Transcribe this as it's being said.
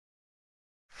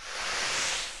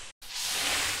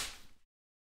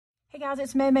Guys,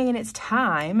 it's Maymay and it's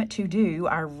time to do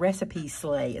our recipe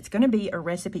sleigh. It's going to be a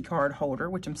recipe card holder,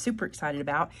 which I'm super excited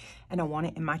about, and I want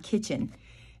it in my kitchen.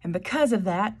 And because of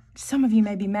that, some of you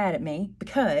may be mad at me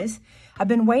because I've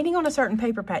been waiting on a certain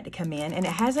paper pack to come in and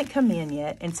it hasn't come in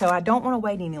yet. And so I don't want to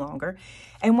wait any longer.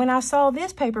 And when I saw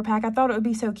this paper pack, I thought it would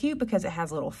be so cute because it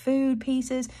has little food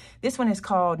pieces. This one is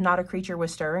called Not a Creature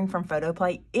Was Stirring from Photo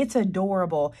Plate. It's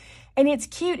adorable. And it's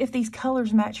cute if these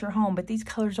colors match your home, but these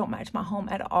colors don't match my home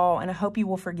at all. And I hope you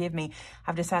will forgive me.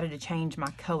 I've decided to change my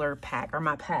color pack or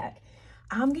my pack.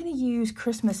 I'm going to use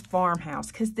Christmas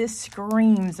Farmhouse because this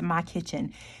screams my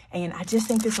kitchen. And I just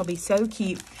think this will be so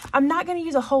cute. I'm not going to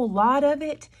use a whole lot of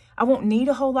it. I won't need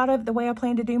a whole lot of it the way I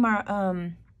plan to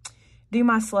do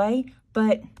my sleigh.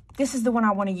 But this is the one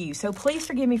I want to use. So please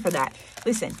forgive me for that.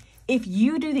 Listen, if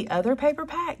you do the other paper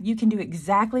pack, you can do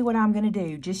exactly what I'm going to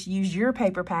do. Just use your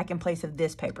paper pack in place of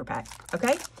this paper pack.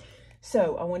 Okay?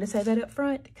 So I want to say that up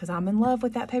front because I'm in love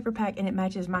with that paper pack and it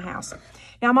matches my house.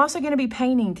 Now I'm also going to be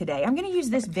painting today. I'm going to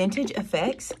use this Vintage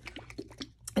Effects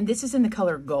and this is in the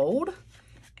color gold.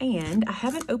 And I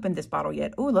haven't opened this bottle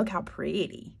yet. Oh, look how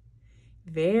pretty.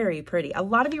 Very pretty. A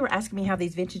lot of you were asking me how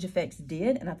these Vintage Effects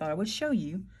did and I thought I would show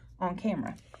you on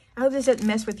camera. I hope this doesn't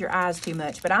mess with your eyes too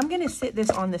much, but I'm going to sit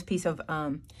this on this piece of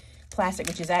plastic,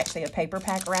 which is actually a paper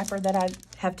pack wrapper that I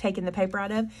have taken the paper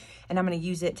out of, and I'm going to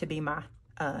use it to be my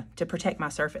to protect my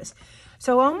surface.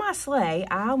 So on my sleigh,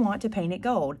 I want to paint it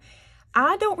gold.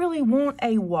 I don't really want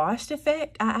a washed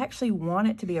effect. I actually want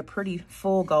it to be a pretty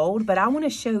full gold, but I want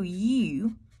to show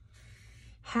you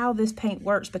how this paint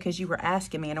works because you were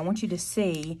asking me, and I want you to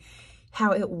see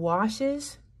how it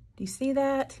washes. Do you see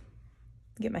that?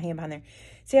 Get my hand behind there.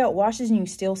 See how it washes and you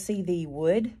still see the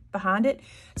wood behind it?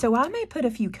 So I may put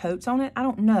a few coats on it. I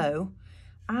don't know.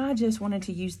 I just wanted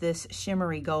to use this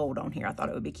shimmery gold on here. I thought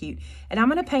it would be cute. And I'm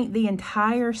going to paint the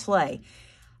entire sleigh.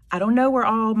 I don't know where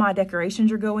all my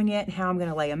decorations are going yet and how I'm going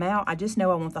to lay them out. I just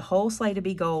know I want the whole sleigh to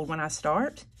be gold when I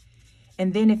start.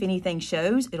 And then if anything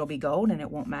shows, it'll be gold and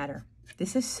it won't matter.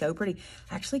 This is so pretty.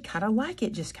 I actually kind of like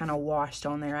it just kind of washed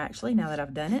on there actually now that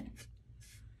I've done it.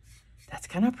 That's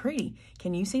kind of pretty.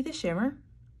 Can you see the shimmer?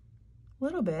 A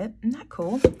little bit. Isn't that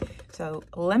cool? So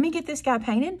let me get this guy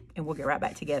painted and we'll get right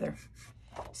back together.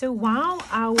 So while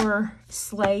our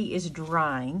sleigh is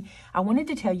drying, I wanted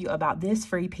to tell you about this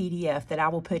free PDF that I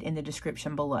will put in the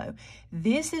description below.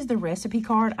 This is the recipe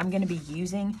card I'm going to be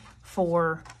using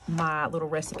for my little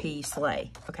recipe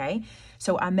sleigh, okay?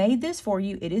 So I made this for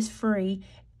you. It is free.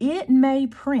 It may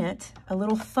print a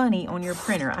little funny on your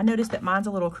printer. I noticed that mine's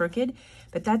a little crooked,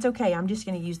 but that's okay. I'm just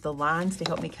going to use the lines to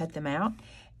help me cut them out.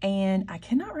 And I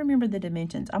cannot remember the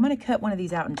dimensions. I'm going to cut one of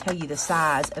these out and tell you the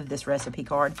size of this recipe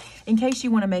card in case you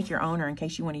want to make your own or in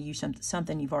case you want to use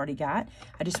something you've already got.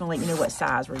 I just want to let you know what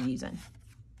size we're using.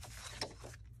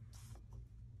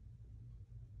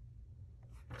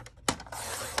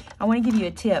 I want to give you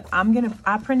a tip.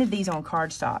 I printed these on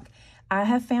cardstock. I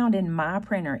have found in my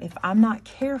printer, if I'm not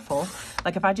careful,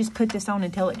 like if I just put this on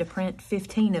and tell it to print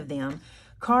 15 of them,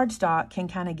 cardstock can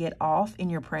kind of get off in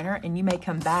your printer and you may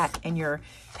come back and your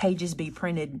pages be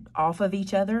printed off of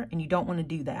each other and you don't want to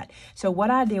do that. So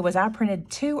what I did was I printed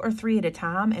 2 or 3 at a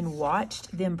time and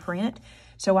watched them print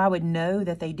so I would know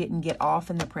that they didn't get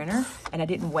off in the printer and I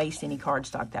didn't waste any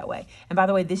cardstock that way. And by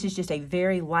the way, this is just a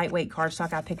very lightweight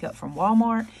cardstock I pick up from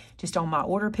Walmart just on my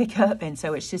order pickup. And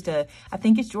so it's just I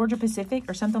think it's Georgia Pacific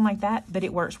or something like that, but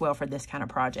it works well for this kind of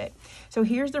project. So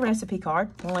here's the recipe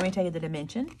card. Well, let me tell you the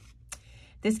dimension.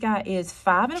 This guy is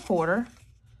 5 1/4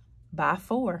 by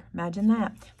 4. Imagine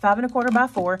that. 5 1/4 by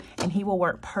 4, and he will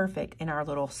work perfect in our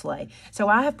little sleigh. So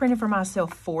I have printed for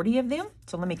myself 40 of them.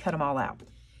 So let me cut them all out.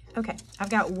 Okay,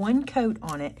 I've got one coat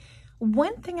on it.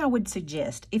 One thing I would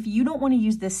suggest, if you don't want to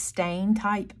use this stain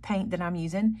type paint that I'm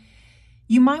using,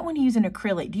 you might want to use an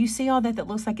acrylic. Do you see all that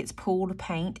looks like it's pooled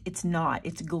paint? It's not,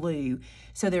 it's glue.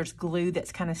 So there's glue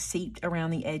that's kind of seeped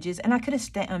around the edges. And I could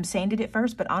have sanded it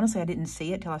first, but honestly, I didn't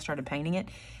see it till I started painting it.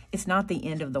 It's not the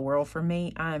end of the world for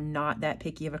me. I'm not that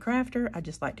picky of a crafter. I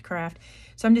just like to craft.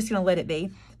 So I'm just gonna let it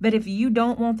be. But if you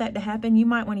don't want that to happen, you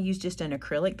might want to use just an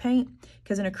acrylic paint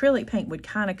because an acrylic paint would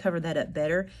kind of cover that up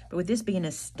better. But with this being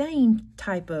a stain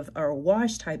type of, or a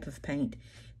wash type of paint,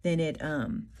 then it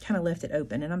kind of left it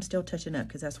open. And I'm still touching up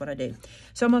because that's what I do.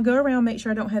 So I'm going to go around, make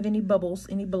sure I don't have any bubbles,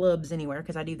 any blubs anywhere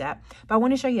because I do that. But I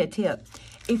want to show you a tip.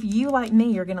 If you, like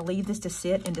me, are going to leave this to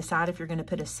sit and decide if you're going to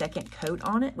put a second coat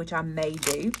on it, which I may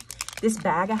do. This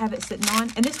bag I have it sitting on,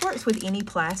 and this works with any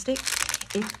plastic.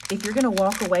 If you're going to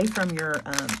walk away from your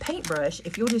paintbrush,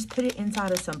 if you'll just put it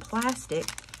inside of some plastic,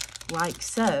 like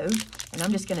so, and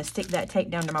I'm just going to stick that tape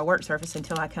down to my work surface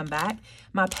until I come back,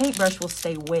 my paintbrush will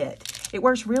stay wet. It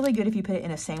works really good if you put it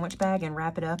in a sandwich bag and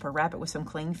wrap it up or wrap it with some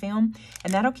cling film.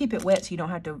 And that'll keep it wet so you don't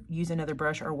have to use another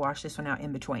brush or wash this one out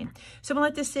in between. So I'm gonna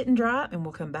let this sit and dry and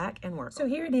we'll come back and work. So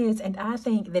here it is, and I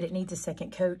think that it needs a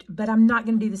second coat, but I'm not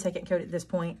gonna do the second coat at this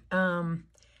point.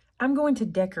 I'm going to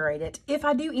decorate it. If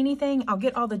I do anything, I'll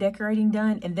get all the decorating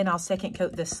done and then I'll second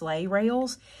coat the sleigh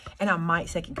rails and I might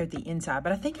second coat the inside.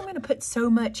 But I think I'm gonna put so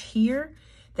much here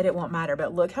that it won't matter.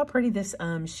 But look how pretty this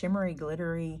shimmery,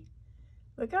 glittery,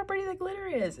 look how pretty the glitter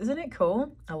is. Isn't it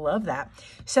cool? I love that.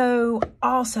 So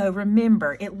also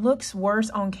remember, it looks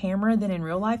worse on camera than in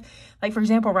real life. Like for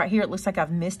example, right here, it looks like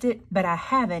I've missed it, but I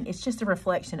haven't. It's just a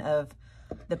reflection of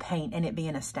the paint and it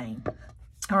being a stain.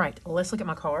 All right, let's look at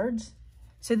my cards.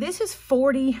 So this is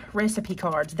 40 recipe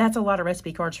cards. That's a lot of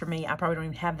recipe cards for me. I probably don't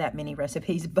even have that many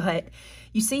recipes, but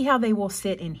you see how they will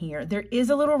sit in here. There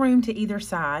is a little room to either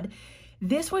side.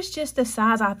 This was just the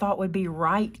size I thought would be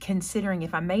right, considering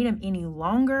if I made them any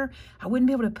longer, I wouldn't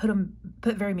be able to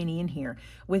put very many in here.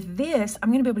 With this,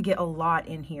 I'm gonna be able to get a lot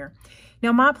in here.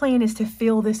 Now my plan is to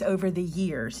fill this over the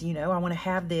years. You know, I wanna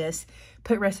have this,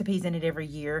 put recipes in it every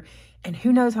year, and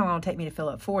who knows how long it'll take me to fill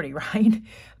up 40, right?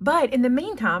 But in the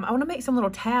meantime, I wanna make some little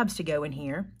tabs to go in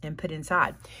here and put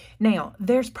inside. Now,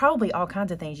 there's probably all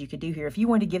kinds of things you could do here. If you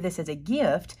wanted to give this as a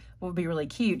gift, what would be really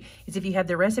cute is if you had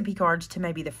the recipe cards to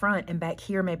maybe the front, and back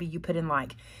here, maybe you put in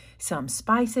like some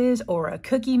spices or a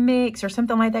cookie mix or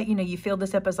something like that. You know, you fill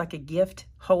this up as like a gift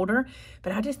holder.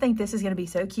 But I just think this is gonna be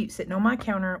so cute sitting on my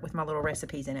counter with my little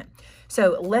recipes in it.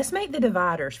 So let's make the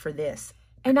dividers for this.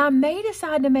 And I may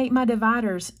decide to make my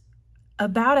dividers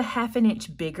about a ½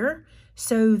 inch bigger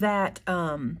so that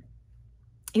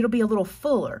it'll be a little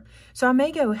fuller. So I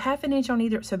may go ½ inch on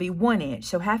either, so it'll be 1 inch,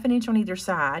 so ½ inch on either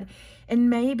side, and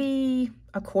maybe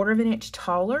 ¼ inch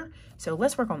taller. So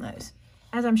let's work on those.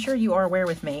 As I'm sure you are aware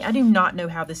with me, I do not know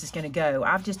how this is gonna go.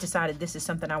 I've just decided this is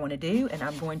something I wanna do, and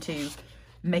I'm going to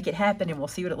make it happen, and we'll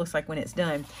see what it looks like when it's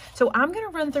done. So I'm gonna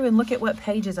run through and look at what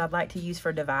pages I'd like to use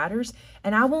for dividers,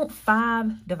 and I want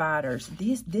 5 dividers.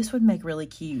 This would make really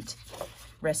cute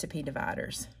recipe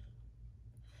dividers.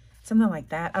 Something like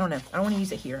that. I don't know. I don't want to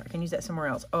use it here. I can use that somewhere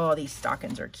else. Oh, these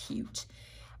stockings are cute.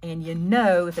 And you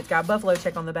know, if it's got buffalo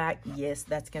check on the back, yes,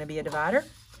 that's going to be a divider.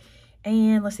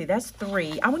 And let's see, that's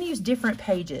 3. I want to use different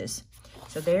pages.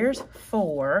 So there's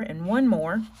 4 and one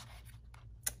more.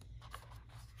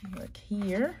 Look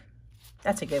here.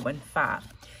 That's a good one, 5.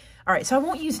 All right, so I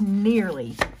won't use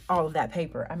nearly all of that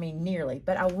paper. I mean, nearly,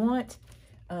 but I want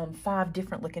 5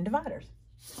 different looking dividers.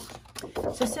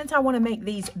 So since I want to make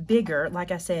these bigger,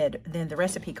 like I said, than the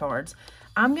recipe cards,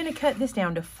 I'm going to cut this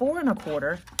down to 4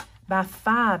 1/4 by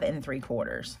 5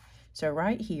 3/4. So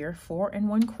right here, 4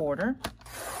 1/4,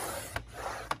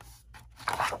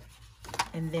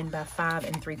 and then by 5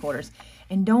 3/4.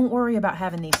 And don't worry about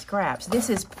having these scraps. This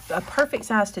is a perfect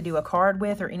size to do a card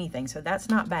with or anything, so that's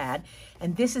not bad.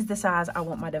 And this is the size I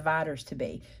want my dividers to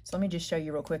be. So let me just show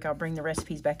you real quick. I'll bring the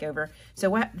recipes back over.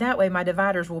 So that way my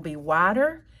dividers will be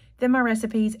wider than my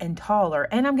recipes and taller,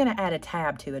 and I'm gonna add a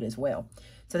tab to it as well.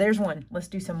 So there's one. Let's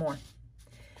do some more.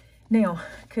 Now,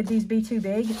 could these be too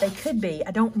big? They could be.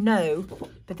 I don't know,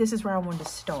 but this is where I wanted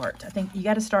to start. I think you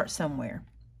got to start somewhere.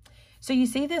 So you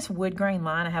see this wood grain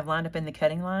line I have lined up in the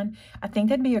cutting line? I think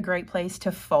that'd be a great place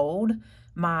to fold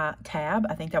my tab.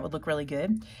 I think that would look really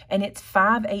good. And it's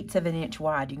 5/8 of an inch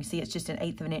wide. You can see it's just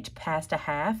 1/8 of an inch past a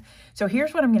half. So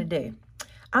here's what I'm gonna do.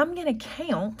 I'm gonna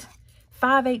count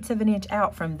 5/8 of an inch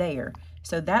out from there.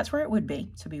 So that's where it would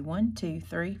be. So it'd be 1, 2,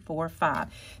 3, 4, 5.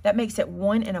 That makes it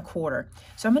 1 1/4.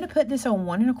 So I'm gonna put this on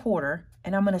 1 1/4,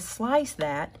 and I'm gonna slice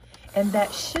that, and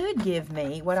that should give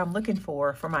me what I'm looking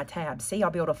for my tabs. See, I'll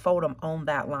be able to fold them on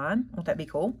that line. Won't that be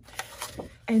cool?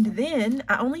 And then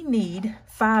I only need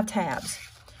 5 tabs.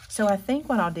 So I think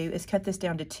what I'll do is cut this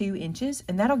down to 2 inches,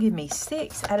 and that'll give me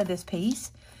 6 out of this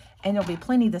piece, and there'll be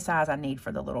plenty the size I need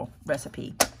for the little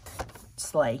recipe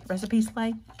sleigh. Recipe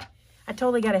sleigh? I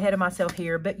totally got ahead of myself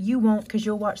here, but you won't, because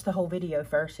you'll watch the whole video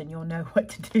first and you'll know what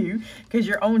to do, because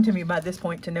you're on to me by this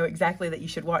point to know exactly that you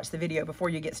should watch the video before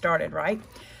you get started, right?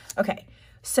 Okay,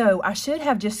 so I should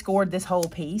have just scored this whole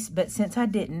piece, but since I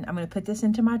didn't, I'm going to put this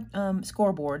into my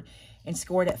scoreboard and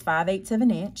score it at 5/8 of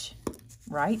an inch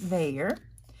right there.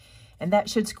 And that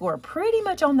should score pretty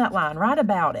much on that line, right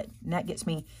about it. And that gets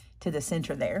me to the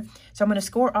center there. So I'm going to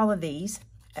score all of these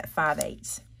at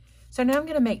 5/8. So now I'm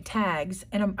going to make tags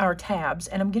or tabs,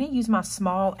 and I'm going to use my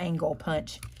small angle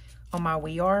punch on my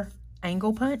We Are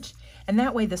angle punch. And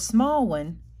that way the small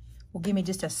one will give me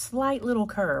just a slight little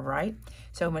curve, right?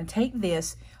 So I'm going to take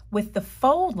this with the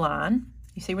fold line.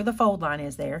 You see where the fold line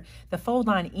is there? The fold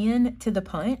line into the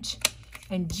punch,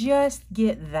 and just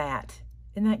get that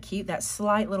Isn't that cute? That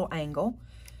slight little angle.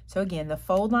 So again, the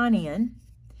fold line in.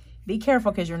 Be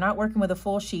careful because you're not working with a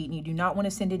full sheet and you do not want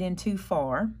to send it in too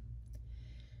far.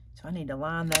 So I need to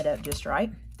line that up just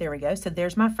right. There we go. So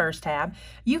there's my first tab.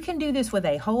 You can do this with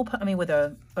a hole, with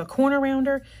a corner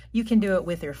rounder. You can do it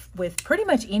with pretty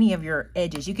much any of your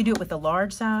edges. You can do it with the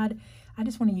large side. I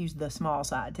just want to use the small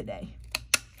side today.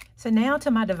 So now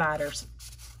to my dividers.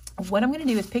 What I'm going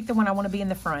to do is pick the one I want to be in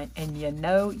the front, and you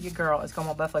know your girl is going to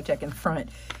want buffalo check in the front.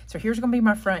 So here's going to be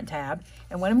my front tab,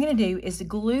 and what I'm going to do is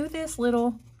glue this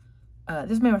little,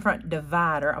 this is my front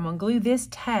divider. I'm going to glue this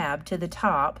tab to the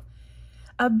top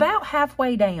about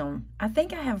halfway down. I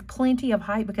think I have plenty of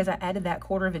height because I added that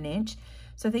 1/4 of an inch.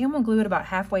 So I think I'm going to glue it about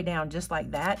halfway down just like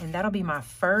that, and that'll be my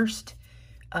first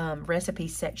recipe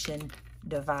section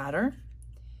divider.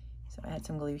 So add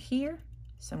some glue here,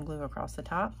 some glue across the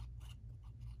top.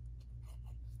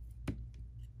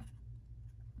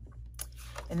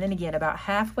 And then again, about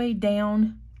halfway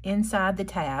down inside the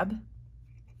tab,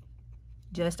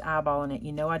 just eyeballing it.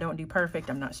 You know I don't do perfect.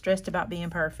 I'm not stressed about being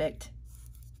perfect.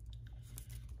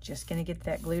 Just gonna get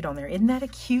that glued on there. Isn't that a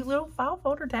cute little file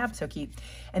folder tab? So cute.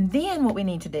 And then what we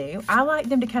need to do, I like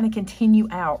them to kind of continue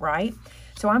out, right?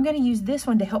 So I'm gonna use this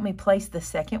one to help me place the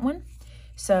second one.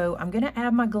 So I'm gonna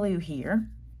add my glue here,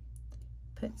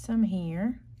 put some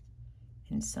here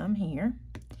and some here.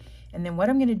 And then what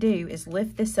I'm gonna do is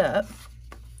lift this up.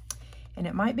 And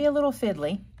it might be a little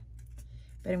fiddly,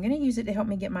 but I'm going to use it to help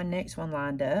me get my next one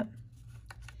lined up.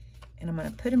 And I'm going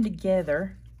to put them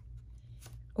together.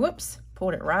 Whoops,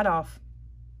 pulled it right off.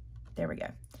 There we go.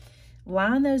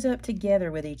 Line those up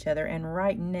together with each other and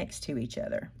right next to each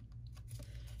other.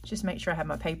 Just make sure I have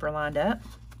my paper lined up.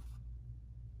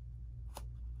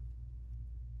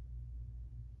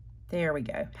 There we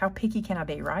go. How picky can I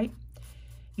be, right?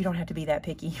 You don't have to be that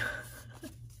picky.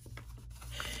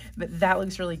 But that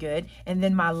looks really good. And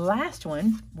then my last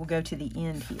one will go to the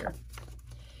end here.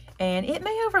 And it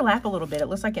may overlap a little bit. It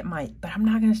looks like it might, but I'm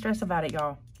not going to stress about it,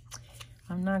 y'all.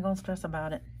 I'm not going to stress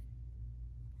about it.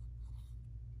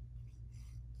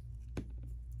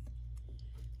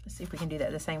 Let's see if we can do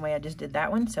that the same way I just did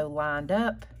that one. So lined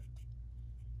up,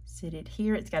 sit it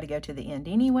here. It's got to go to the end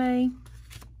anyway.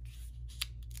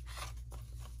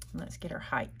 Let's get our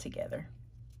height together.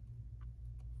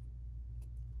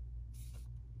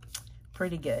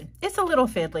 Pretty good. It's a little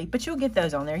fiddly, but you'll get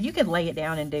those on there. You could lay it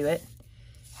down and do it.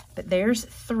 But there's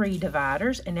 3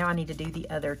 dividers, and now I need to do the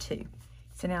other 2.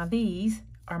 So now these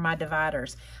are my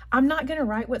dividers. I'm not going to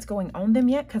write what's going on them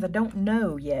yet because I don't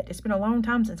know yet. It's been a long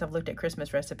time since I've looked at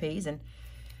Christmas recipes, and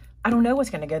I don't know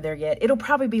what's going to go there yet. It'll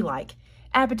probably be like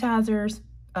appetizers,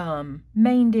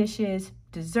 main dishes,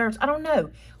 desserts. I don't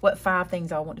know what 5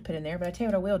 things I want to put in there, but I tell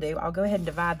you what I will do. I'll go ahead and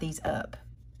divide these up.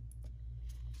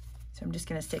 So I'm just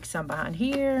going to stick some behind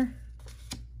here,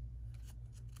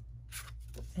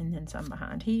 and then some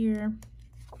behind here.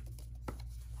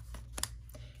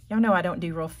 Y'all know I don't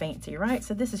do real fancy, right?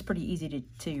 So this is pretty easy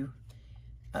to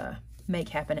make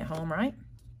happen at home, right?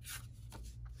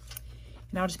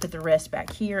 And I'll just put the rest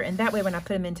back here, and that way when I put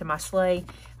them into my sleigh,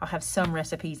 I'll have some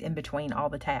recipes in between all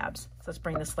the tabs. So let's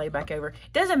bring the sleigh back over.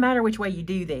 It doesn't matter which way you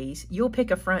do these. You'll pick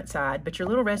a front side, but your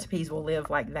little recipes will live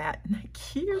like that. Isn't that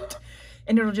cute?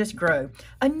 And it'll just grow.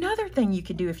 Another thing you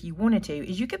could do if you wanted to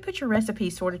is you could put your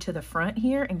recipes sort of to the front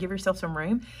here and give yourself some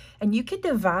room. And you could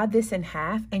divide this in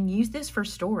half and use this for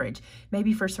storage.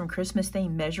 Maybe for some Christmas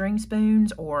themed measuring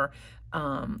spoons or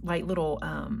like little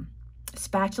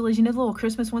spatulas, you know, the little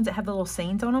Christmas ones that have the little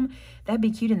scenes on them. That'd be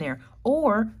cute in there.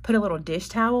 Or put a little dish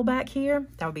towel back here.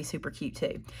 That would be super cute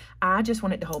too. I just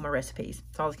want it to hold my recipes.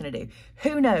 That's all I was going to do.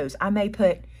 Who knows? I may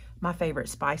put my favorite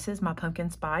spices, my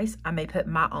pumpkin spice. I may put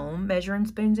my own measuring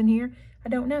spoons in here. I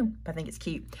don't know, but I think it's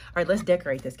cute. All right, let's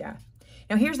decorate this guy.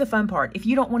 Now here's the fun part. If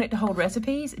you don't want it to hold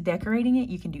recipes, decorating it,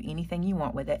 you can do anything you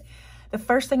want with it. The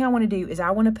first thing I want to do is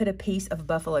I want to put a piece of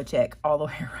buffalo check all the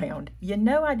way around. You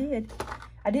know I did.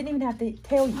 I didn't even have to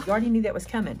tell you. You already knew that was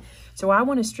coming. So I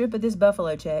want a strip of this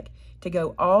buffalo check to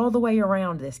go all the way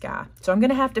around this guy. So I'm going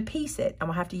to have to piece it. I'm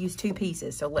going to have to use 2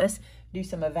 pieces. So let's do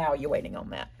some evaluating on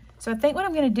that. So I think what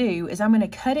I'm going to do is I'm going to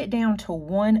cut it down to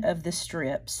one of the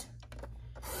strips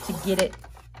to get it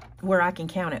where I can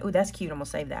count it. Oh, that's cute. I'm going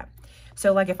to save that.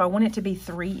 So like if I want it to be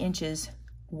 3 inches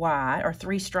wide or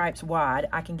 3 stripes wide,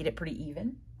 I can get it pretty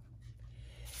even.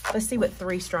 Let's see what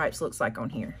 3 stripes looks like on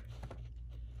here.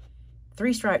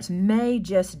 3 stripes may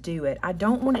just do it. I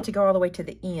don't want it to go all the way to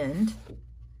the end.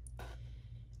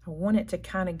 I want it to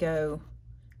kind of go,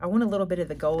 I want a little bit of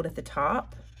the gold at the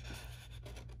top.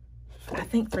 I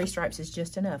think 3 stripes is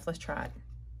just enough. Let's try it.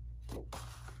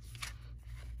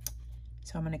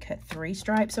 So I'm going to cut 3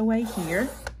 stripes away here.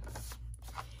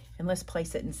 And let's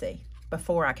place it and see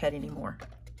before I cut any more.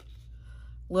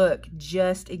 Look,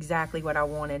 just exactly what I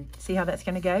wanted. See how that's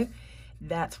gonna go?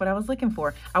 That's what I was looking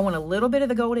for. I want a little bit of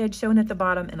the gold edge showing at the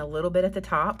bottom and a little bit at the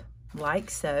top, like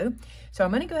so. So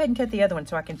I'm gonna go ahead and cut the other one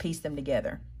so I can piece them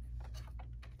together.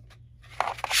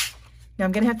 Now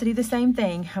I'm gonna have to do the same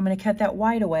thing. I'm gonna cut that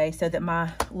white away so that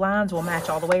my lines will match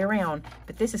all the way around.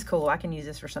 But this is cool, I can use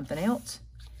this for something else.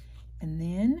 And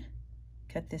then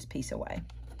cut this piece away.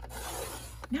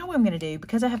 Now what I'm gonna do,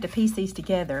 because I have to piece these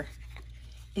together,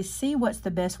 is see what's the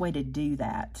best way to do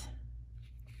that.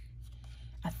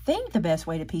 I think the best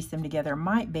way to piece them together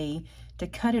might be to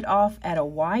cut it off at a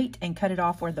white and cut it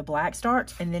off where the black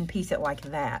starts and then piece it like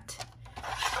that.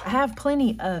 I have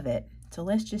plenty of it, so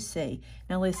let's just see.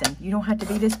 Now listen, you don't have to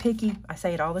be this picky. I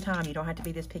say it all the time, you don't have to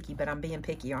be this picky, but I'm being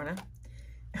picky, aren't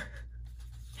I?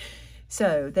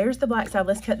 So there's the black side.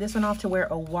 Let's cut this one off to where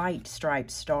a white stripe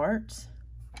starts.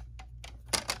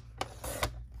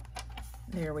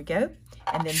 There we go.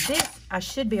 And then this, I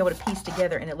should be able to piece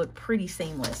together and it look pretty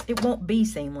seamless. It won't be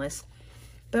seamless,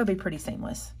 but it'll be pretty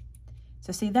seamless.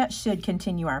 So see, that should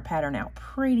continue our pattern out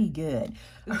pretty good.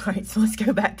 All right, so let's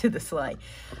go back to the sleigh.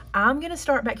 I'm gonna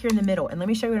start back here in the middle and let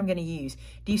me show you what I'm gonna use.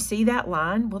 Do you see that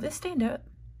line? Will this stand up?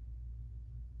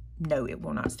 No, it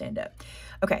will not stand up.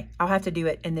 Okay, I'll have to do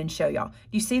it and then show y'all. Do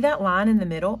you see that line in the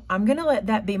middle? I'm gonna let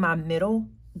that be my middle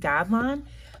guideline.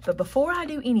 But before I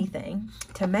do anything,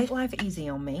 to make life easy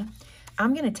on me,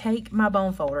 I'm gonna take my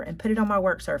bone folder and put it on my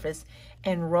work surface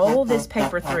and roll this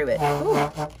paper through it.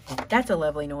 Ooh, that's a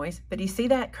lovely noise. But do you see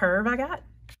that curve I got?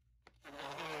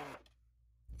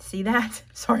 See that?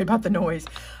 Sorry about the noise.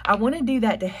 I wanna do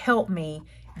that to help me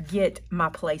get my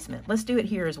placement. Let's do it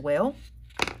here as well.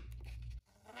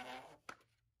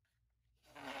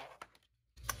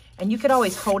 And you could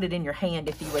always hold it in your hand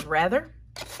if you would rather.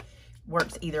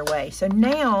 Works either way. So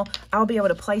now I'll be able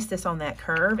to place this on that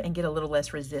curve and get a little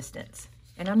less resistance.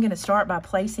 And I'm gonna start by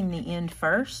placing the end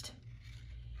first.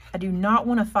 I do not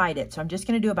wanna fight it, so I'm just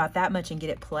gonna do about that much and get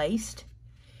it placed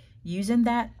using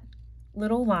that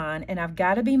little line. And I've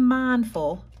gotta be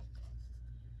mindful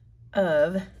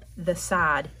of the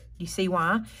side. You see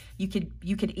why? You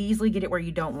could easily get it where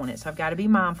you don't want it. So I've gotta be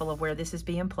mindful of where this is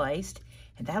being placed.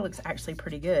 And that looks actually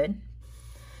pretty good.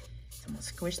 So I'm gonna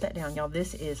squish that down, y'all.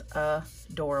 This is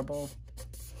adorable.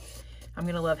 I'm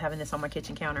gonna love having this on my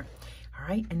kitchen counter. All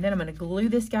right, and then I'm gonna glue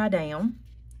this guy down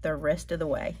the rest of the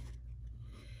way.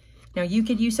 Now you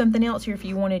could use something else here if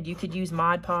you wanted. You could use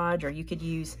Mod Podge, or you could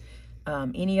use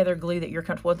any other glue that you're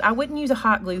comfortable with. I wouldn't use a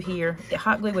hot glue here. The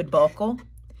hot glue would buckle.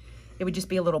 It would just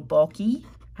be a little bulky,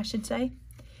 I should say.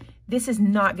 This is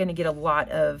not gonna get a lot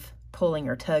of pulling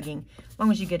or tugging. As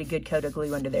long as you get a good coat of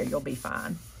glue under there, you'll be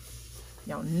fine.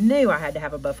 Y'all knew I had to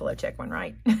have a buffalo check one,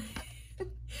 right?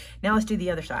 Now let's do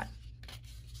the other side.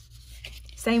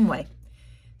 Same way.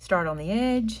 Start on the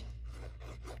edge.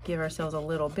 Give ourselves a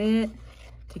little bit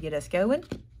to get us going.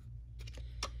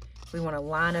 We want to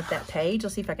line up that page.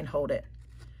 Let's see if I can hold it.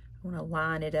 I want to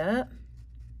line it up.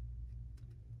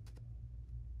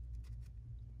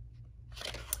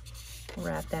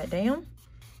 Wrap that down.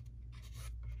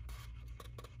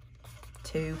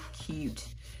 Too cute.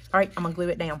 All right, I'm gonna glue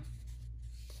it down.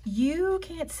 You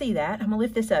can't see that. I'm gonna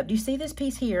lift this up. Do you see this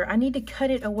piece here? I need to cut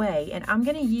it away, and I'm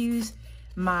gonna use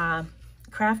my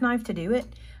craft knife to do it,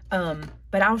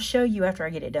 but I'll show you after I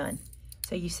get it done.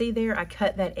 So you see there, I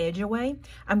cut that edge away.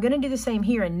 I'm gonna do the same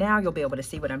here, and now you'll be able to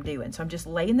see what I'm doing. So I'm just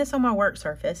laying this on my work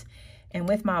surface, and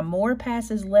with my more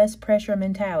passes, less pressure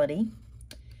mentality,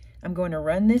 I'm going to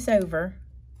run this over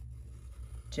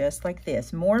just like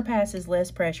this. More passes, less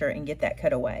pressure, and get that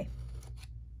cut away.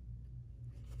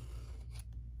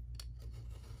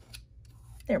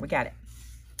 There, we got it.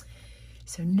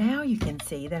 So now you can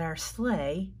see that our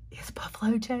sleigh is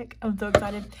buffalo check. I'm so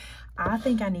excited. I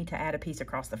think I need to add a piece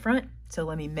across the front, so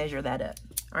let me measure that up.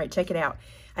 All right, check it out.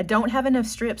 I don't have enough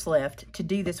strips left to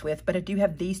do this with, but I do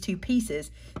have these two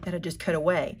pieces that I just cut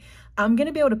away. I'm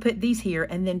gonna be able to put these here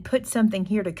and then put something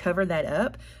here to cover that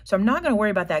up. So I'm not gonna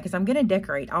worry about that because I'm gonna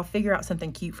decorate. I'll figure out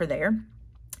something cute for there.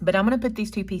 But I'm gonna put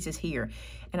these two pieces here.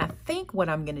 And I think what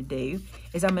I'm gonna do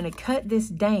is I'm gonna cut this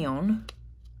down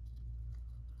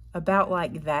about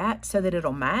like that so that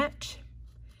it'll match.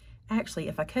 Actually,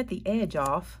 if I cut the edge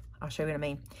off, I'll show you what I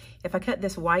mean. If I cut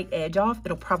this white edge off,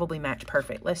 it'll probably match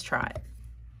perfect. Let's try it.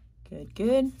 Good,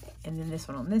 good. And then this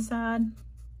one on this side.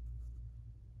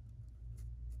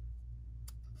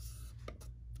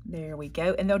 There we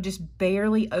go. And they'll just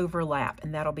barely overlap,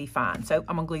 and that'll be fine. So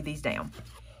I'm gonna glue these down.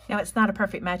 Now, it's not a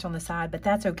perfect match on the side, but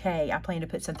that's okay. I plan to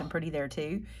put something pretty there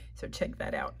too. So check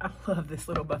that out. I love this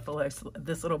little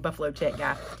buffalo check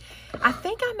guy. I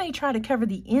think I may try to cover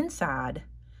the inside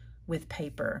with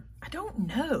paper. I don't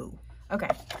know. Okay,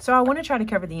 so I want to try to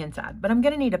cover the inside, but I'm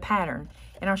going to need a pattern,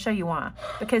 and I'll show you why.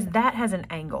 Because that has an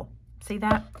angle. See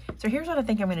that? So here's what I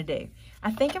think I'm going to do.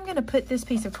 I think I'm going to put this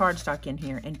piece of cardstock in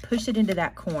here and push it into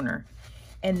that corner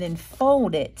and then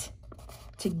fold it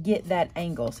to get that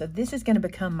angle. So this is going to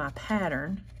become my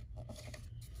pattern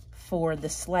for the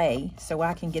sleigh so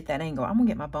I can get that angle. I'm going to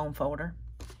get my bone folder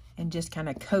and just kind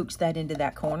of coax that into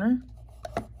that corner.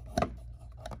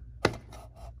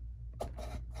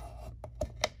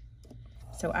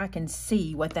 So I can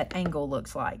see what that angle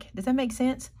looks like. Does that make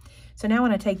sense? So now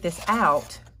when I take this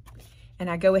out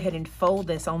and I go ahead and fold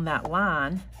this on that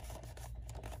line,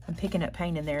 I'm picking up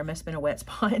paint in there. It must have been a wet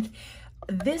spot.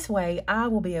 This way I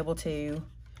will be able to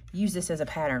use this as a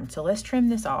pattern. So let's trim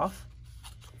this off,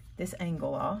 this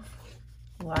angle off,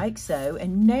 like so.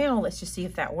 And now let's just see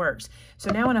if that works.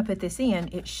 So now when I put this in,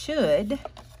 it should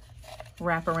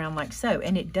wrap around like so,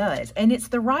 and it does. And it's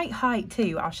the right height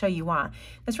too. I'll show you why.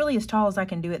 That's really as tall as I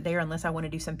can do it there unless I want to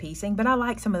do some piecing, but I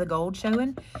like some of the gold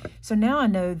showing. So now I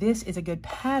know this is a good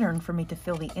pattern for me to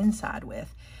fill the inside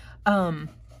with. And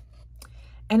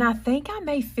I think I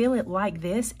may fill it like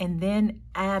this and then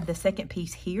add the second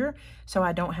piece here so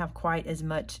I don't have quite as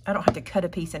much, I don't have to cut a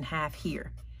piece in half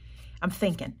here. I'm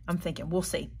thinking, we'll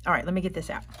see. All right, let me get this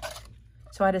out.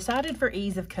 So I decided for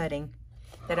ease of cutting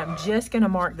that I'm just gonna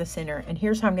mark the center, and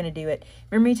here's how I'm gonna do it.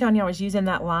 Remember me telling you I was using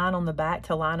that line on the back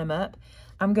to line them up?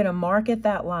 I'm gonna mark at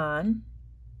that line,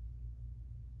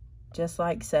 just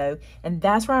like so, and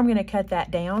that's where I'm gonna cut that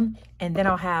down, and then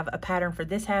I'll have a pattern for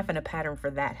this half and a pattern for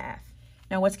that half.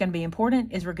 Now what's gonna be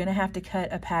important is we're gonna have to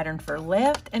cut a pattern for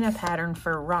left and a pattern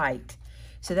for right.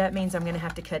 So that means I'm gonna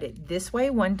have to cut it this way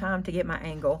one time to get my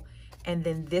angle, and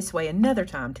then this way another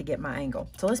time to get my angle.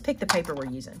 So let's pick the paper we're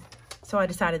using. So I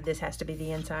decided this has to be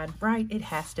the inside, right? It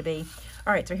has to be.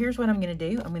 All right, so here's what I'm gonna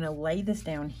do. I'm gonna lay this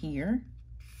down here,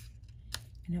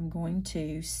 and I'm going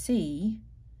to see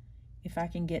if I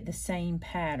can get the same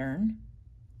pattern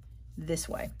this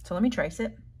way. So let me trace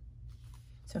it.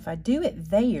 So if I do it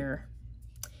there,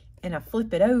 and I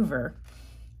flip it over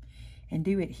and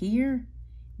do it here,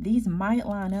 these might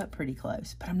line up pretty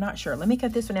close, but I'm not sure. Let me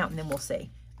cut this one out and then we'll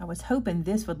see. I was hoping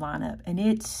this would line up, and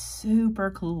it's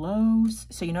super close.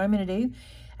 So you know what I'm gonna do?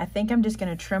 I think I'm just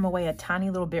gonna trim away a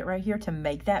tiny little bit right here to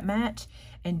make that match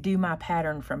and do my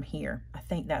pattern from here. I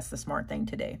think that's the smart thing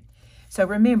to do. So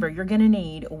remember, you're gonna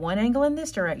need one angle in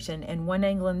this direction and one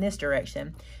angle in this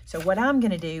direction. So what I'm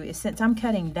gonna do is, since I'm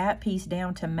cutting that piece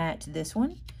down to match this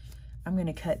one, I'm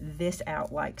gonna cut this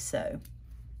out like so.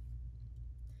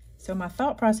 So my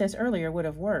thought process earlier would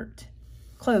have worked.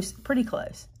 Close, pretty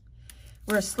close.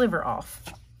 We're a sliver off.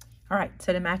 All right,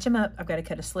 so to match them up, I've got to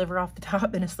cut a sliver off the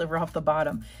top and a sliver off the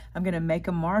bottom. I'm gonna make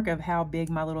a mark of how big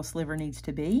my little sliver needs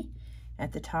to be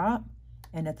at the top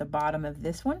and at the bottom of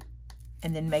this one,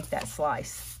 and then make that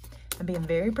slice. I'm being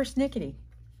very persnickety.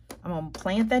 I'm gonna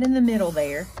plant that in the middle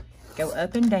there, go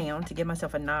up and down to give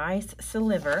myself a nice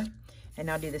sliver, and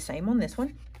I'll do the same on this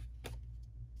one.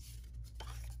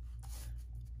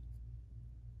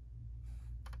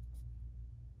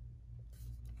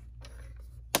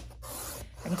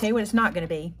 I can tell you what it's not going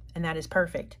to be, and that is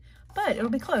perfect. But it'll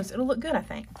be close. It'll look good, I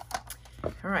think.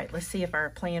 All right, let's see if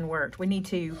our plan worked. We need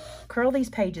to curl these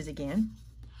pages again.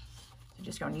 I'm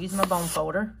just going to use my bone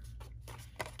folder.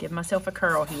 Give myself a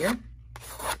curl here.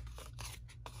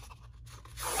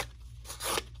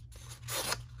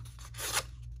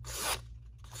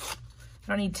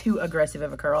 I don't need too aggressive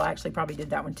of a curl. I actually probably did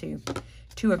that one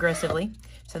too aggressively.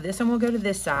 So this one will go to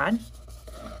this side,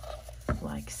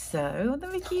 like so.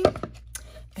 That'll be cute.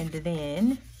 And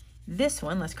then this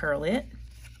one, let's curl it.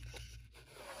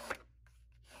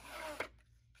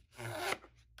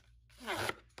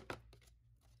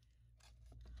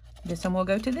 This one will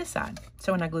go to this side.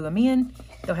 So when I glue them in,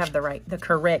 they'll have the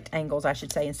correct angles, I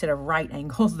should say. Instead of right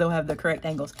angles, they'll have the correct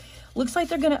angles. Looks like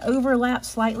they're going to overlap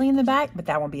slightly in the back, but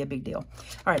that won't be a big deal.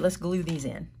 All right, let's glue these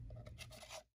in.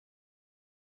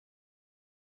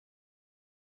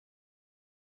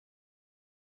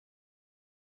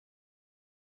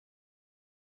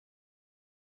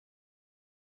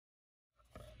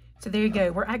 So there you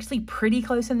go. We're actually pretty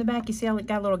close in the back. You see how it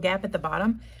got a little gap at the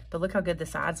bottom, but look how good the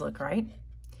sides look, right?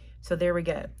 So there we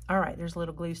go. All right, there's a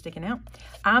little glue sticking out.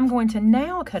 I'm going to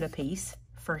now cut a piece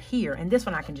for here, and this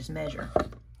one I can just measure.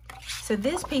 So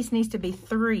this piece needs to be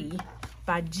 3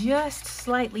 by just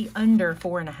slightly under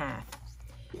 4.5.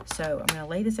 So I'm gonna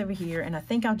lay this over here, and I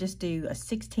think I'll just do a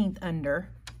 1/16 under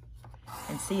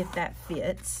and see if that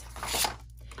fits.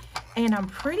 And I'm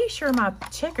pretty sure my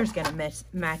checker's gonna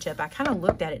match up. I kind of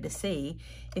looked at it to see.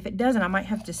 If it doesn't, I might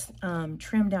have to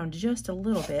trim down just a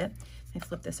little bit. Let me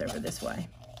flip this over this way.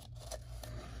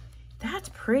 That's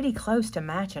pretty close to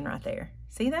matching right there.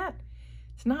 See that?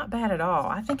 It's not bad at all.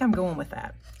 I think I'm going with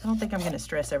that. I don't think I'm gonna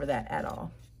stress over that at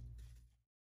all.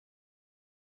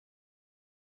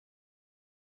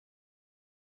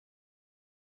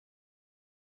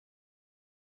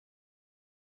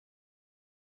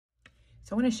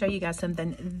 So I want to show you guys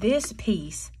something. This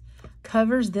piece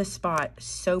covers this spot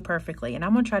so perfectly, and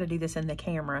I'm going to try to do this in the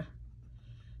camera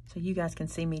so you guys can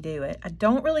see me do it. I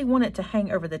don't really want it to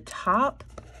hang over the top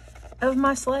of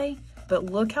my sleigh, but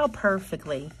look how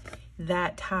perfectly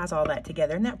that ties all that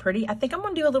together. Isn't that pretty? I think I'm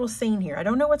going to do a little scene here. I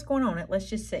don't know what's going on it. Let's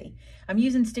just see. I'm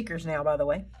using stickers now, by the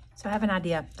way. So I have an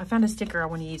idea. I found a sticker I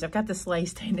want to use. I've got the sleigh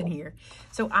standing here.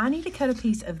 So I need to cut a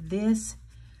piece of this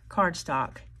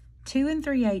cardstock 2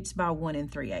 3/8 by 1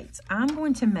 3/8. I'm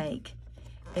going to make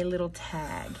a little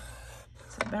tag.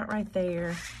 So about right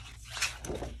there.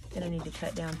 Then I need to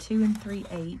cut down 2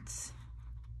 3/8.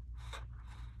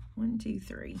 1, 2,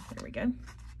 3. There we go.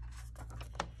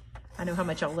 I know how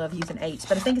much y'all love using 8s,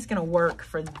 but I think it's going to work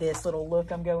for this little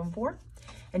look I'm going for.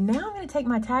 And now I'm going to take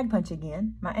my tag punch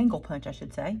again, my angle punch, I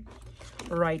should say,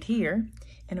 right here,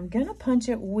 and I'm going to punch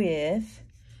it with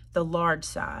the large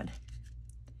side.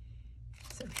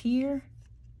 So here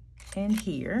and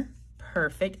here,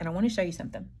 perfect. And I want to show you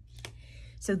something.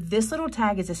 So this little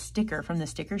tag is a sticker from the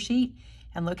sticker sheet,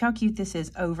 and look how cute this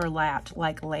is overlapped,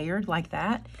 like layered like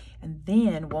that. And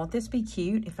then won't this be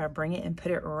cute if I bring it and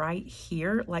put it right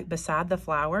here, like beside the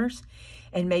flowers,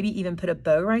 and maybe even put a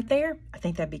bow right there? I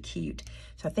think that'd be cute.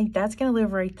 So I think that's gonna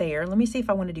live right there. Let me see if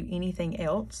I want to do anything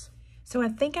else. So I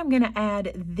think I'm gonna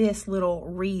add this little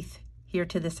wreath here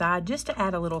to the side just to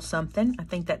add a little something. I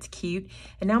think that's cute.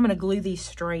 And now I'm gonna glue these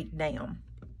straight down.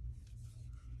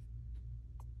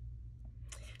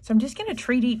 So I'm just gonna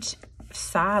treat each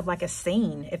side like a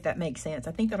scene, if that makes sense.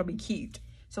 I think that'll be cute.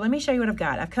 So let me show you what I've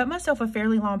got. I've cut myself a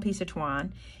fairly long piece of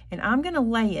twine, and I'm gonna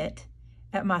lay it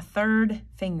at my 3rd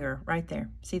finger right there.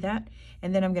 See that?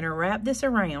 And then I'm gonna wrap this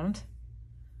around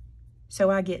so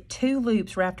I get 2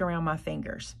 loops wrapped around my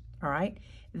fingers, all right?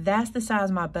 That's the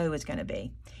size my bow is gonna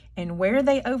be. And where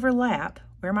they overlap,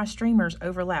 where my streamers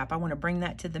overlap, I wanna bring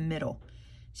that to the middle.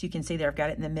 So you can see there, I've got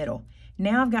it in the middle.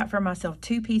 Now I've got for myself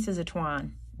 2 pieces of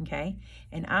twine, okay?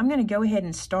 And I'm gonna go ahead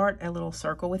and start a little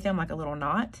circle with them, like a little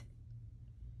knot.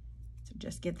 So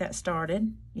just get that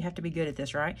started. You have to be good at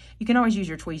this, right? You can always use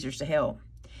your tweezers to help.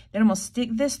 Then I'm gonna stick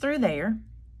this through there,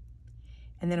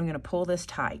 and then I'm gonna pull this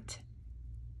tight.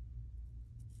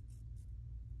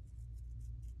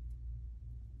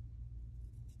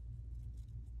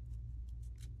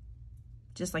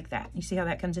 Just like that. You see how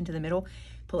that comes into the middle?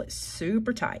 Pull it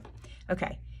super tight.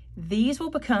 Okay, these will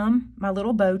become my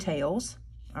little bow tails,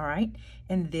 all right?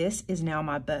 And this is now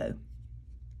my bow.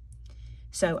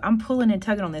 So I'm pulling and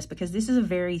tugging on this because this is a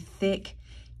very thick,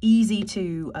 easy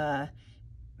to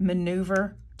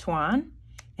maneuver twine.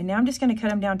 And now I'm just gonna cut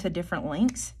them down to different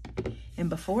lengths. And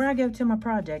before I go to my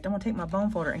project, I'm gonna take my bone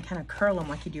folder and kind of curl them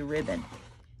like you do ribbon.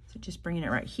 So just bringing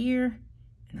it right here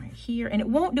and right here. And it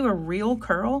won't do a real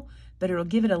curl, but it'll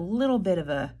give it a little bit of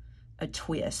a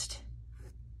twist.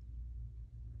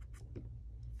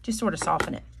 Just sort of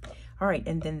soften it. All right,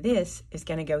 and then this is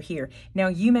gonna go here. Now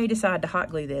you may decide to hot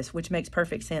glue this, which makes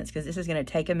perfect sense because this is gonna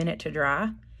take a minute to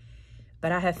dry.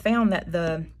 But I have found that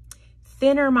the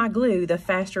thinner my glue, the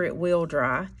faster it will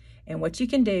dry. And what you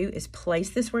can do is place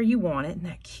this where you want it. Isn't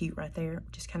that cute right there?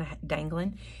 Just kind of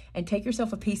dangling. And take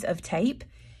yourself a piece of tape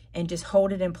and just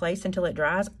hold it in place until it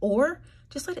dries, or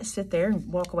just let it sit there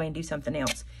and walk away and do something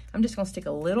else. I'm just gonna stick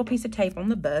a little piece of tape on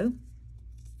the bow,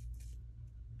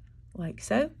 like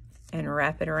so, and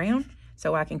wrap it around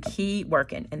so I can keep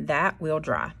working, and that will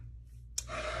dry.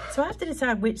 So I have to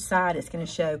decide which side it's gonna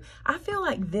show. I feel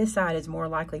like this side is more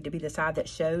likely to be the side that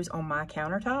shows on my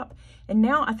countertop. And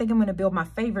now I think I'm gonna build my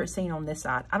favorite scene on this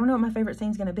side. I don't know what my favorite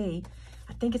scene's gonna be.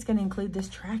 I think it's gonna include this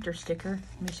tractor sticker.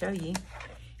 Let me show you.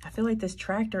 I feel like this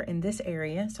tractor in this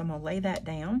area, so I'm gonna lay that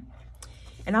down.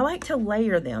 And I like to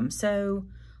layer them. So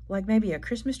like maybe a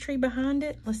Christmas tree behind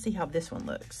it. Let's see how this one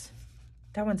looks.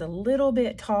 That one's a little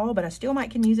bit tall, but I still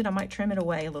can use it. I might trim it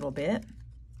away a little bit.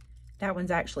 That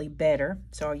one's actually better,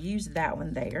 so I'll use that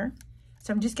one there.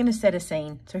 So I'm just gonna set a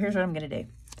scene. So here's what I'm gonna do.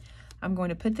 I'm going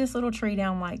to put this little tree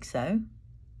down like so,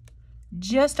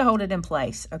 just to hold it in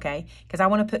place, okay? Because I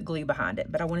wanna put glue behind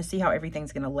it, but I wanna see how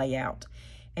everything's gonna lay out.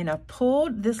 And I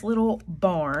pulled this little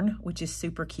barn, which is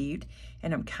super cute,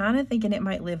 and I'm kind of thinking it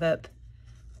might live up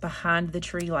behind the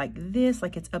tree like this,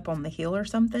 like it's up on the hill or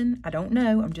something. I don't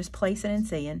know, I'm just placing and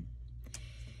seeing.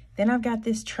 Then I've got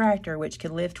this tractor, which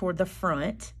could live toward the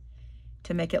front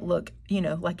to make it look, you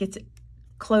know, like it's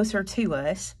closer to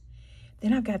us.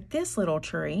 Then I've got this little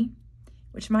tree,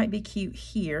 which might be cute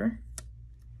here.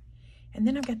 And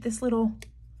then I've got this little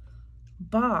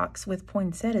box with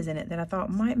poinsettias in it that I thought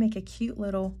might make a cute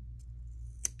little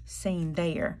scene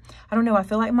there. I don't know, I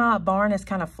feel like my barn is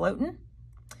kind of floating.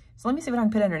 So let me see what I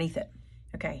can put underneath it.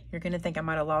 Okay, you're gonna think I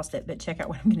might have lost it, but check out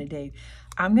what I'm gonna do.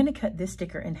 I'm gonna cut this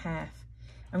sticker in half.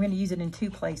 I'm gonna use it in 2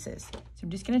 places. So I'm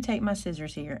just gonna take my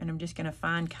scissors here and I'm just gonna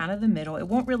find kind of the middle. It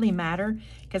won't really matter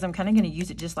because I'm kind of gonna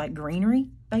use it just like greenery,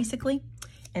 basically.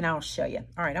 And I'll show you.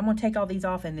 All right, I'm gonna take all these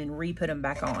off and then re-put them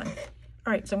back on.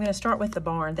 All right, so I'm gonna start with the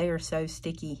barn. They are so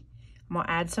sticky. I'm gonna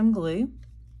add some glue.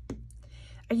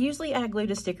 I usually add glue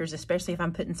to stickers, especially if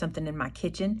I'm putting something in my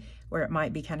kitchen where it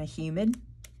might be kind of humid.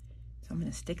 So I'm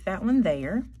gonna stick that one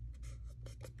there.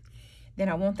 Then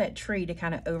I want that tree to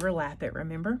kind of overlap it,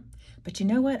 remember? But you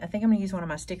know what? I think I'm gonna use one of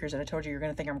my stickers that I told you you're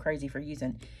gonna think I'm crazy for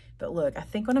using. But look, I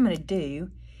think what I'm gonna do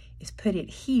is put it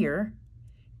here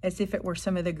as if it were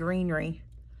some of the greenery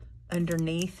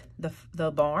underneath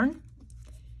the barn.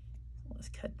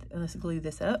 Let's glue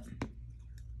this up.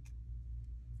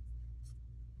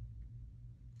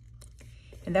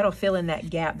 And that'll fill in that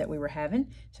gap that we were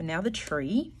having. So now the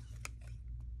tree.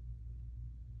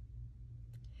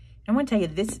 I want to tell you,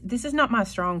 this is not my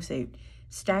strong suit.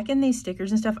 Stacking these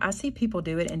stickers and stuff, I see people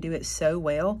do it and do it so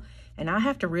well. And I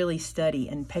have to really study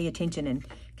and pay attention and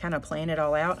kind of plan it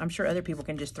all out. I'm sure other people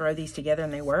can just throw these together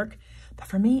and they work. But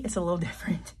for me, it's a little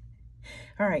different.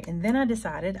 All right, and then I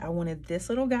decided I wanted this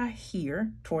little guy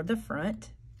here toward the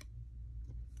front.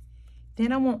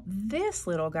 Then I want this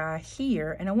little guy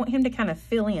here, and I want him to kind of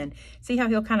fill in. See how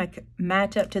he'll kind of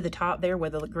match up to the top there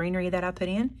with the greenery that I put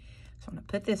in? So I'm gonna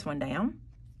put this one down.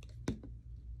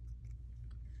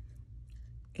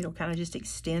 It'll kind of just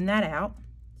extend that out.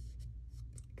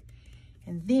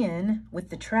 And then with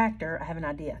the tractor, I have an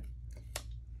idea.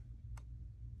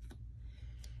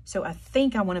 So I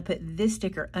think I want to put this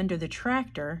sticker under the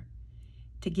tractor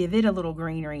to give it a little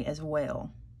greenery as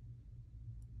well.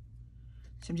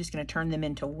 So I'm just going to turn them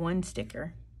into one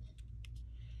sticker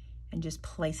and just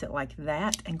place it like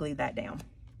that and glue that down.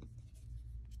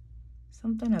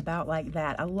 Something about like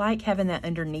that. I like having that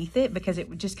underneath it because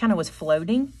it just kind of was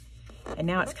floating and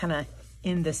now it's kind of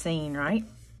in the scene, right?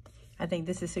 I think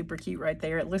this is super cute right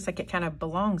there. It looks like it kind of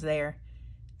belongs there.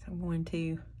 So I'm going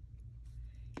to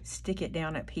stick it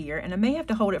down up here, and I may have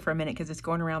to hold it for a minute because it's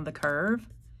going around the curve,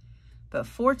 but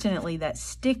fortunately that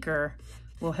sticker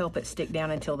will help it stick down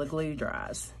until the glue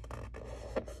dries.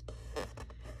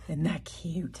 Isn't that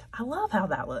cute? I love how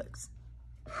that looks.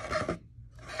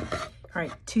 All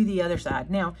right, to the other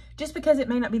side. Now, just because it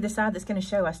may not be the side that's going to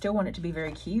show, I still want it to be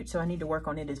very cute, so I need to work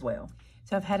on it as well.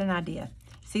 So I've had an idea.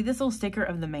 See this little sticker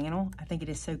of the mantle? I think it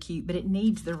is so cute, but it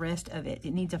needs the rest of it.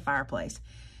 It needs a fireplace.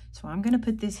 So I'm going to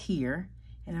put this here,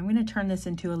 and I'm going to turn this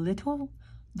into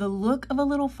the look of a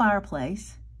little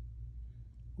fireplace,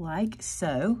 like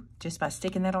so, just by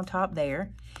sticking that on top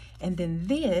there. And then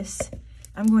this,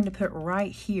 I'm going to put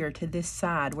right here to this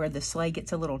side where the sleigh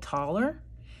gets a little taller.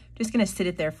 Just going to sit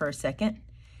it there for a second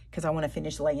because I want to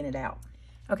finish laying it out.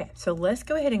 Okay, so let's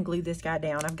go ahead and glue this guy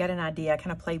down. I've got an idea. I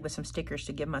kind of played with some stickers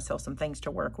to give myself some things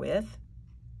to work with.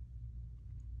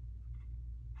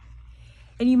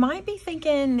 And you might be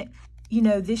thinking, you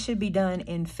know, this should be done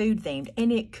in food themed,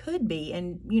 and it could be,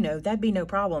 and you know, that'd be no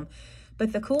problem.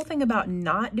 But the cool thing about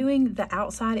not doing the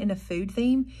outside in a food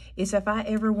theme is if I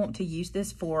ever want to use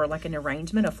this for like an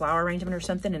arrangement, a flower arrangement or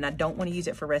something, and I don't want to use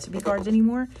it for recipe cards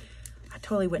anymore, I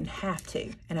totally wouldn't have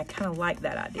to. And I kind of like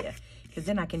that idea because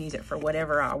then I can use it for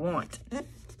whatever I want.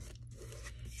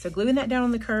 So gluing that down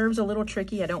on the curves a little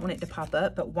tricky. I don't want it to pop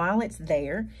up, but while it's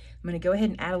there, I'm going to go ahead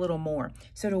and add a little more.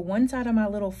 So to one side of my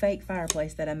little fake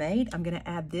fireplace that I made, I'm going to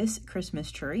add this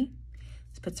Christmas tree.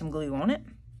 Let's put some glue on it.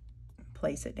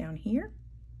 Place it down here.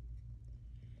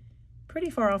 Pretty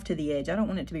far off to the edge. I don't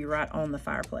want it to be right on the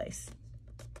fireplace.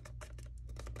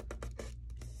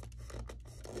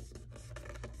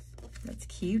 That's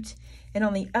cute. And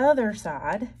on the other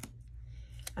side,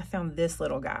 I found this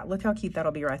little guy. Look how cute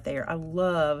that'll be right there. I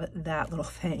love that little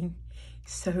thing.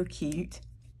 So cute.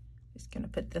 Just gonna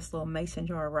put this little mason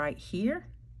jar right here.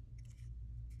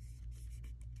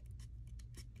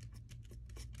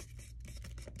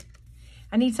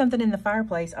 I need something in the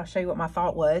fireplace. I'll show you what my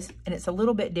thought was, and it's a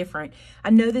little bit different. I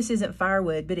know this isn't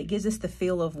firewood, but it gives us the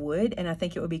feel of wood, and I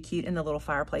think it would be cute in the little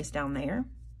fireplace down there.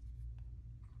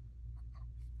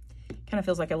 Kind of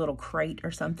feels like a little crate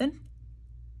or something.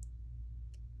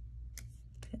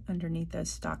 Put underneath those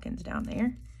stockings down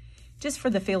there, just for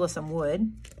the feel of some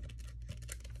wood.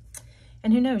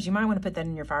 And who knows, you might want to put that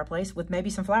in your fireplace with maybe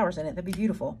some flowers in it. That'd be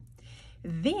beautiful.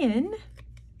 Then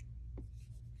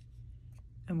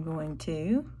I'm going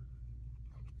to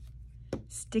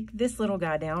stick this little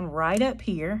guy down right up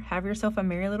here. Have yourself a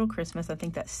merry little Christmas. I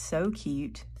think that's so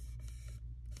cute.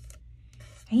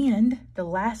 And the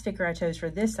last sticker I chose for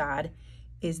this side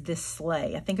is this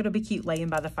sleigh. I think it'll be cute laying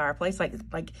by the fireplace, like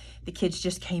the kids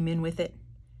just came in with it.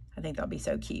 I think that'll be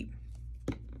so cute.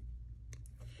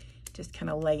 Just kind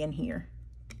of lay in here.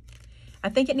 I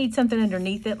think it needs something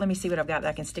underneath it. Let me see what I've got that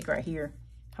I can stick right here.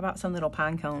 How about some little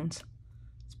pine cones?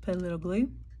 Let's put a little glue.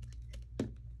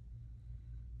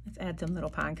 Let's add some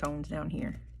little pine cones down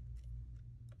here.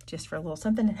 Just for a little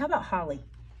something. And how about holly?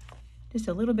 Just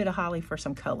a little bit of holly for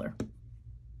some color.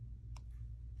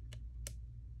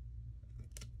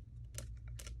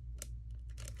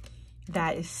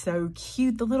 That is so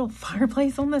cute. The little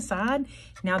fireplace on the side.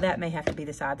 Now that may have to be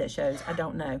the side that shows. I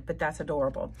don't know, but that's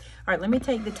adorable. All right, let me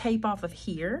take the tape off of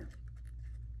here.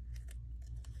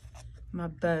 My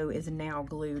bow is now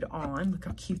glued on. Look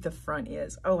how cute the front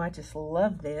is. Oh, I just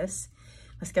love this.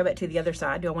 Let's go back to the other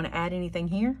side. Do I want to add anything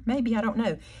here? Maybe, I don't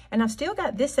know. And I've still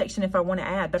got this section if I want to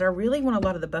add, but I really want a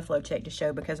lot of the buffalo check to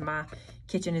show because my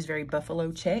kitchen is very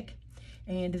buffalo check.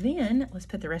 And then let's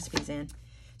put the recipes in.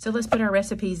 So let's put our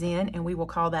recipes in and we will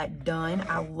call that done.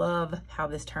 I love how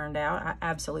this turned out. I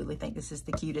absolutely think this is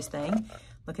the cutest thing.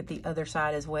 Look at the other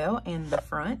side as well and the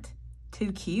front.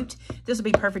 Too cute. This will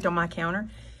be perfect on my counter.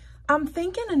 I'm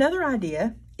thinking another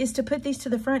idea is to put these to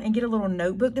the front and get a little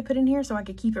notebook to put in here so I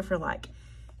could keep it for like,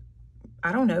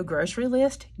 I don't know, grocery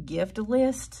list, gift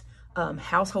list,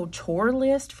 household chore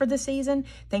list for the season,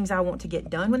 things I want to get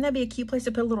done. Wouldn't that be a cute place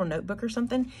to put a little notebook or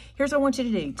something? Here's what I want you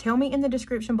to do. Tell me in the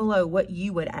description below what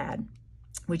you would add.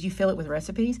 Would you fill it with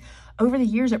recipes? Over the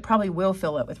years, it probably will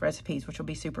fill up with recipes, which will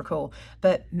be super cool.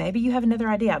 But maybe you have another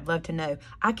idea. I'd love to know.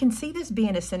 I can see this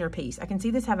being a centerpiece. I can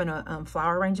see this having a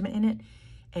flower arrangement in it.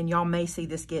 And y'all may see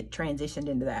this get transitioned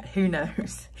into that. Who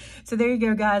knows? So there you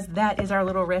go, guys. That is our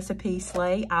little recipe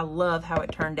sleigh. I love how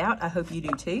it turned out. I hope you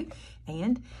do too.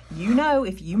 And you know,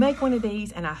 if you make one of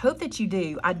these, and I hope that you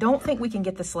do, I don't think we can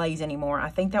get the sleighs anymore. I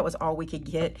think that was all we could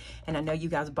get. And I know you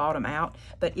guys bought them out.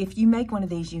 But if you make one of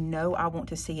these, you know I want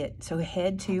to see it. So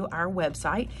head to our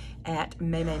website at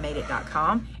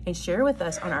maymaymadeit.com and share with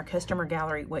us on our customer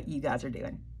gallery what you guys are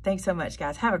doing. Thanks so much,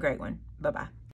 guys. Have a great one. Bye-bye.